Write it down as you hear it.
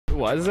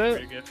Was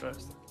it?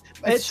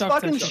 It's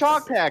fucking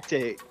shock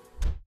tactic. Did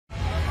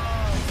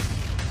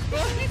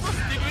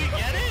we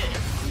get it?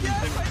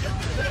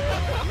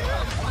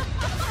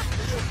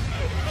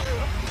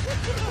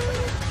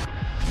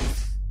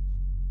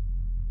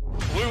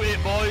 Loot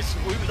it, boys.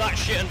 Loot that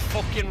shit and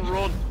fucking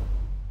run.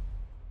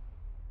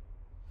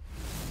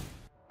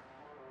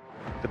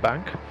 The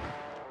bank.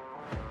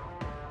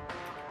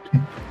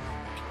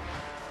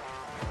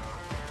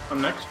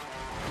 I'm next.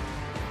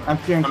 I'm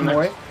clearing him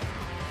away.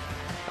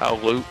 I'll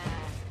loot.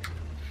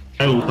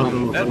 I'll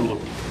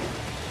loot.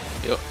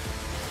 Yep.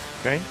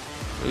 Okay.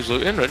 Who's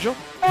looting, Rigel?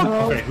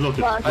 Okay, loot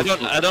it.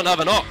 I don't have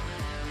a knock.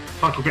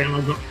 Fuck, okay,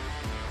 I'll go.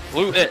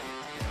 Loot it.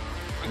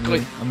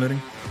 Quickly. I'm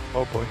looting.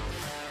 Oh boy.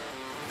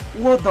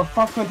 What the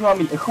fuck went wrong?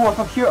 Who was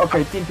not here?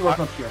 Okay, Team 2 was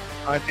not here.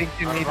 I think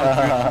you need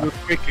to loot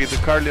quickly. The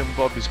Carlion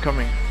Bob is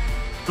coming.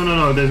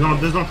 No, there's no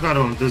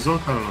caravan. There's no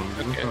caravan.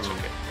 Okay, it's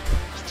okay.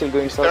 Still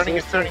going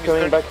southeast,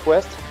 coming back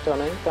west.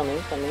 Coming.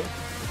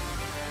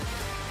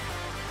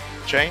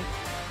 Chain.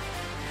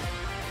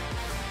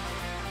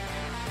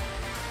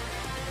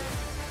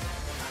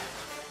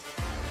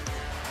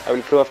 I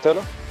will flow after.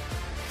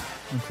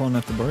 I'm calling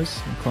after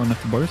bars.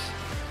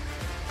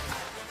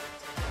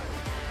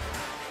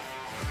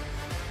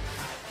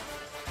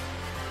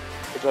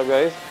 Good job,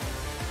 guys.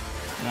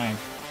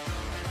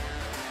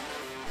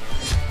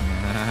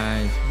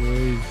 Nice,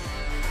 boys.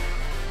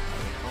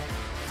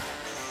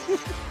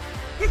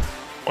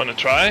 Wanna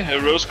try a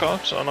rose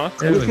corpse or not?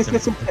 Yeah,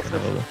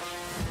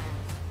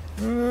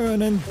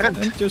 and then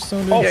just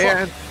only. Oh,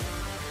 fuck.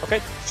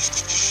 Okay.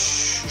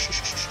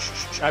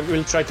 I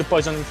will try to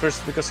poison him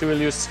first because he will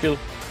use skill.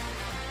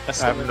 I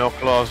have no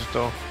claws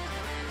though.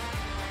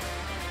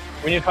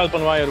 We need help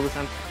on wire, we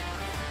can't.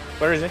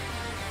 Where is he?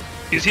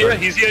 He's here.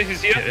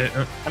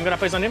 I'm gonna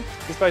poison him.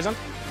 He's poisoned.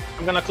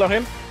 I'm gonna claw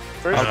him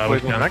first. I'll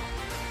poison back.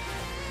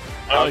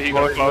 Oh, he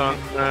got clawed.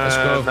 Let's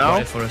go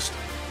now. first.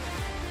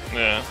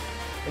 Yeah.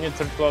 We need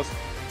third claws.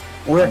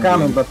 We're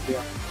coming, but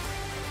yeah.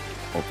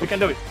 We can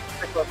do it.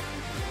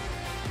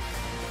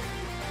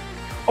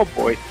 Oh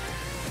boy.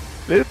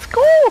 Let's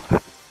go.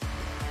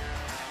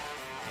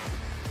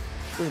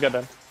 We've got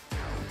that.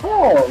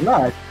 Oh,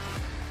 nice.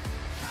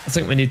 I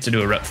think we need to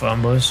do a rep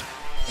farm, boys.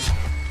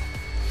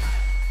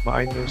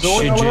 Minus.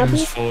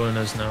 Jim's following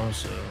us now,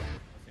 so.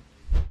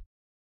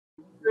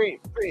 Dream.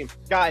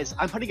 Guys,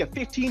 I'm putting a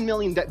 15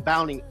 million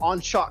bounty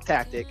on shock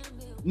tactic.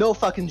 No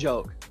fucking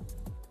joke.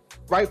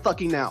 Right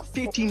fucking now.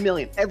 15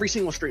 million, every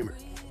single streamer.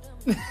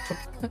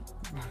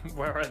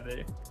 Where are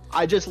they?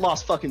 I just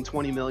lost fucking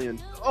 20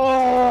 million.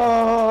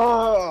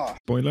 Oh!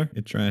 Spoiler,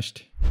 it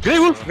trashed. Grey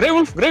Wolf!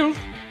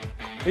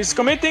 He's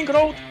committing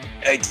road.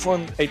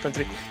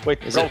 8.3.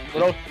 Wait, Is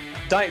road.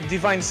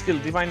 Divine skill,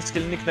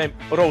 nickname.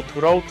 Road.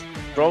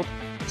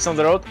 He's on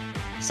the road.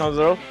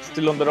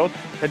 Still on the road.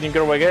 Heading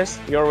your way, guys.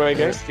 Your way.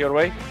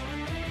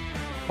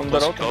 On the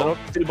road.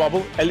 Still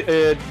bubble.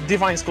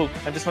 Divine skill.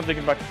 I just want to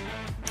take it back.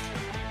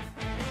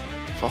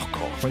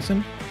 Fuck off.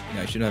 Poison?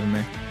 Yeah, I should have him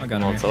here. I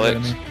got him here.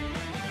 Tholix.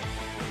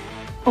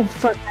 Oh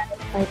fuck,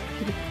 I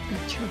could have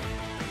beat you.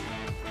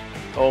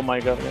 Oh my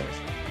god, guys.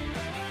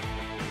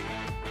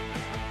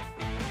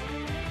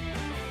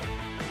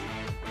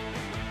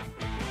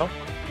 Oh.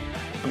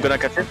 I'm gonna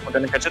catch it.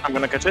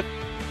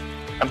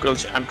 I'm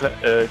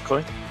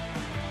calling.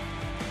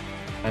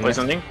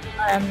 Poisoning.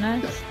 I'm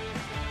nice.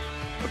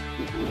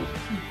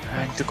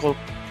 I need to call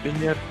in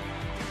here.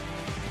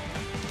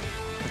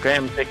 Okay,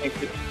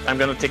 I'm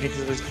gonna take it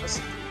to this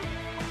first.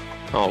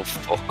 Oh,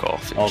 fuck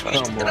off. Oh, come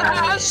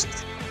on.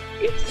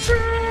 It's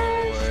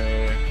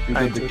trash! You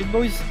got the kid,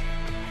 boys?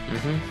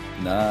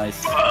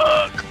 Nice.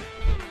 Fuck!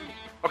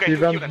 Okay, he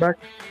runs back.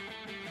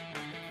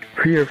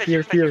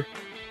 Fear.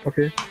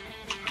 Okay.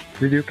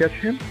 Did you catch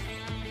him?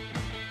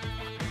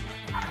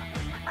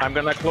 I'm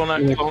gonna clone.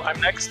 I'm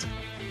next.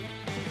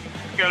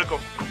 Okay, I'll go.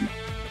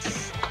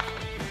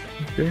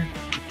 Okay.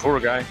 Poor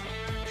guy.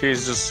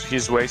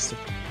 He's wasted.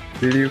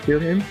 Did you kill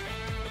him?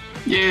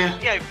 Yeah.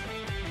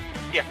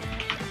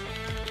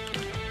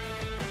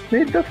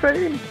 Need the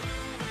fame!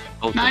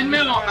 9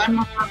 mil.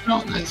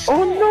 Nice.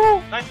 Oh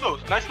no! Nice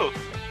loot.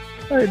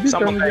 I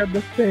didn't get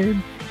the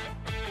fame.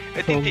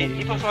 I think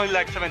it was only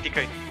like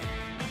 70k.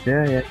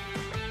 Yeah.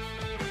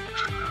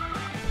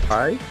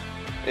 Hi?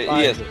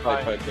 Yes,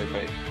 5.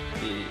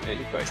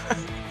 85.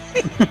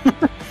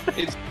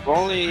 It's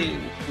only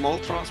small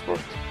transport.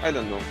 I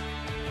don't know.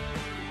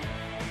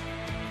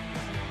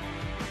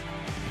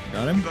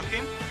 Got him? Got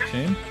him?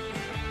 Chain?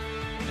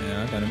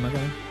 Yeah, I got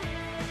him.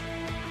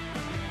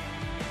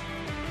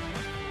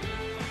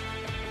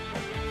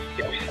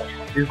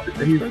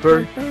 He's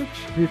first.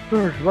 He's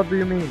first. What do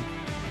you mean?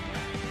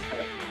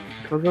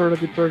 It was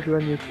already first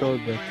when you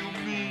told that.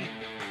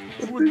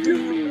 What do you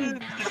mean?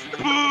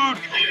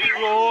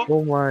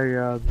 Oh my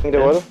god. In the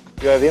wall.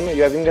 You have him,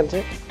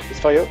 Ganking. It's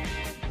for you.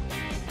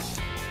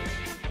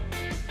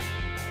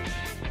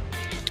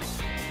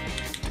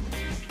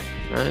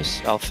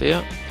 Nice.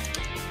 Althea.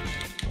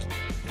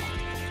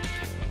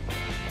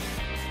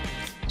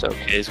 It's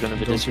okay, he's gonna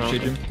be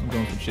dismounted. I'm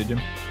going for Shijim.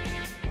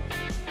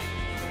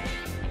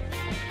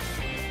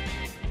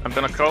 I'm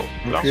gonna crawl.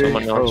 Okay.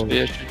 Someone else Oh. be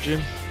extra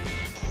Jim.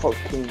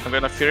 Fucking. I'm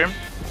gonna fear him.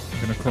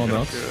 I'm gonna crawl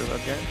out.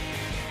 Okay.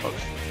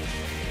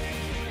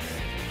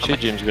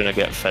 Jim's gonna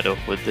get fed up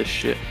with this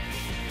shit.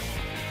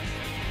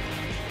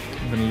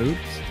 I'm gonna loot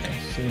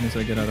as soon as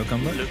I get out of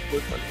combat.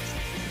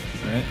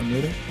 Alright, I'm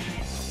looting.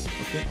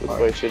 Okay. Good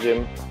boy,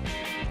 Jim.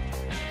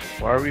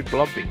 Why are we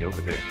blobbing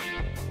over there?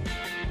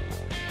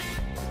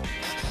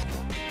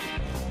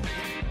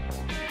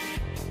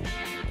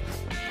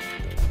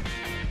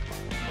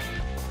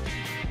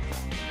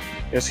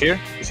 Yes, here.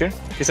 He's here.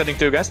 He's heading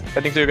to you guys.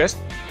 Heading to you guys.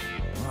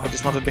 I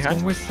dismounted He's behind.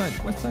 going west side,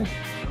 west side.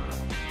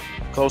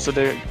 Close to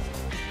the.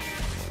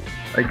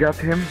 I got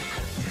him.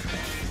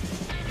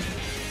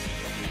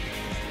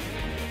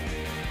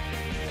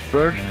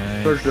 First,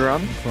 Nice. first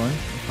run. Fine,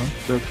 fine.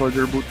 The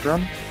soldier boot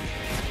run.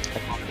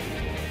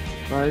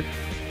 Nice.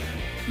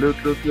 Loot,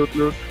 loot, loot,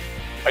 loot.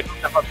 I don't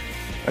have it.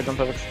 I don't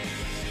have it.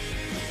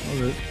 All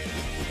good.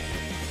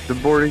 The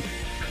board is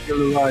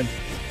still alive.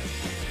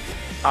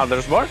 Ah,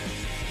 there's more?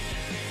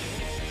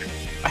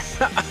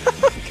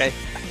 Okay.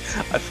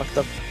 I fucked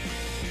up.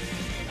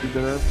 Did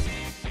the rest.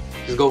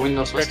 Just go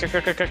windows west.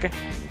 Okay.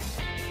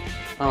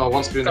 Oh,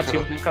 one screen Cut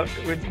ahead him.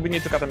 of me. We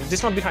need to cut him.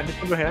 This one behind. This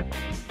one behind.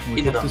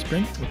 We Either pop the down.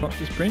 sprint, we pop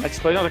the sprint.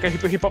 Explode. Okay,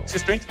 he popped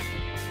his sprint.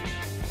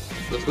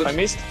 That's good. I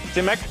missed.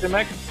 T-Mac.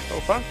 So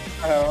far.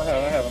 I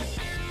have him.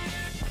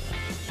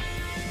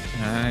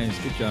 Nice,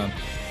 good job.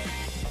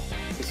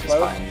 This is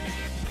fine.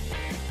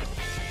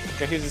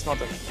 Okay, he's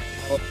dismounted.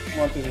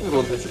 We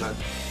will do tonight.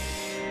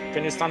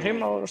 Can you stun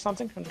him or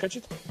something and catch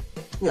it?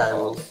 Yeah, I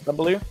will.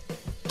 W.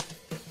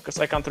 Because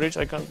I can't reach.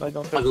 I don't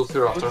have. I'll do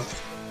fear after.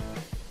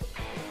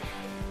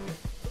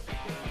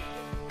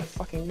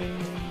 Fucking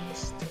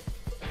missed.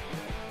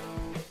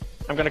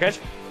 I'm gonna catch.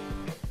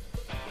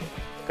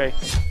 Okay.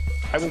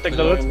 I will take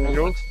the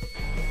loot.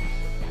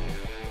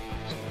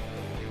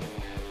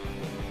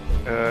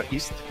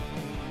 East.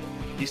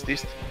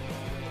 East.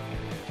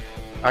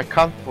 I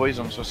can't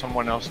poison, so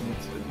someone else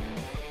needs to.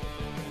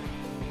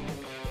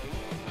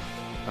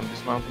 I'm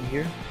dismounting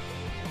here.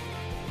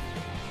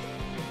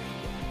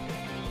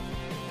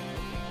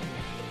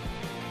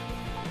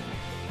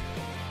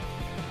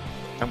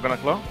 I'm gonna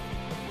claw.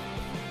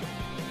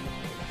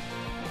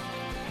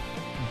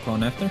 I'm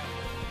going after.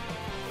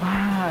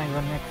 Ah, I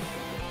run next.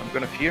 I'm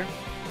gonna fear.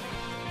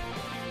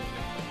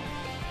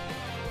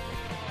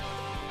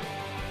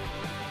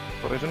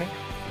 Poisoning.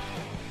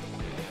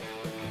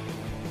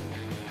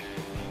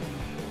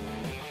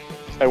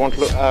 I want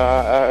loot.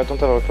 I don't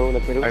have a clue.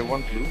 Let me loot. I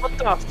want loot. What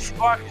the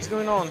fuck is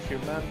going on here,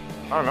 man?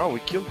 I don't know, we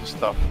killed the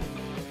stuff.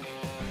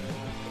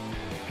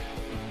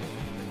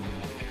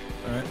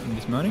 Alright, I'm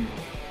dismounting.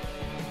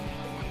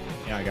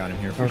 Yeah, I got him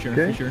here for sure,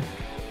 Okay. for sure.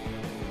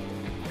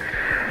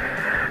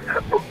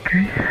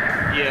 Okay.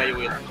 Yeah, you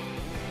will.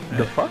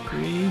 The fuck?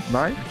 Freeze.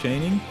 Nice.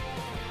 Chaining.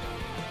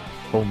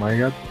 Oh my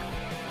god.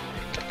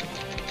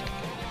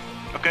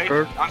 Okay,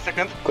 Sure. 1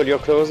 second. Could you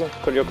close?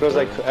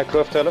 I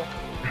craft teller.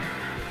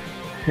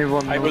 He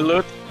won. I will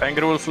loot.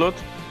 Angry Wolf loot.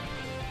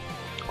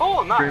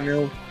 Oh, nice. 3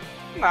 mil.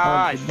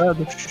 Nice. Not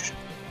bad.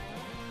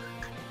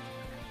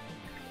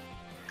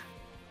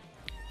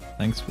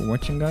 Thanks for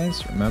watching,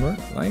 guys. Remember,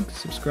 like,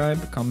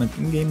 subscribe, comment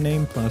in-game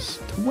name plus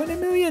 20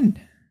 million.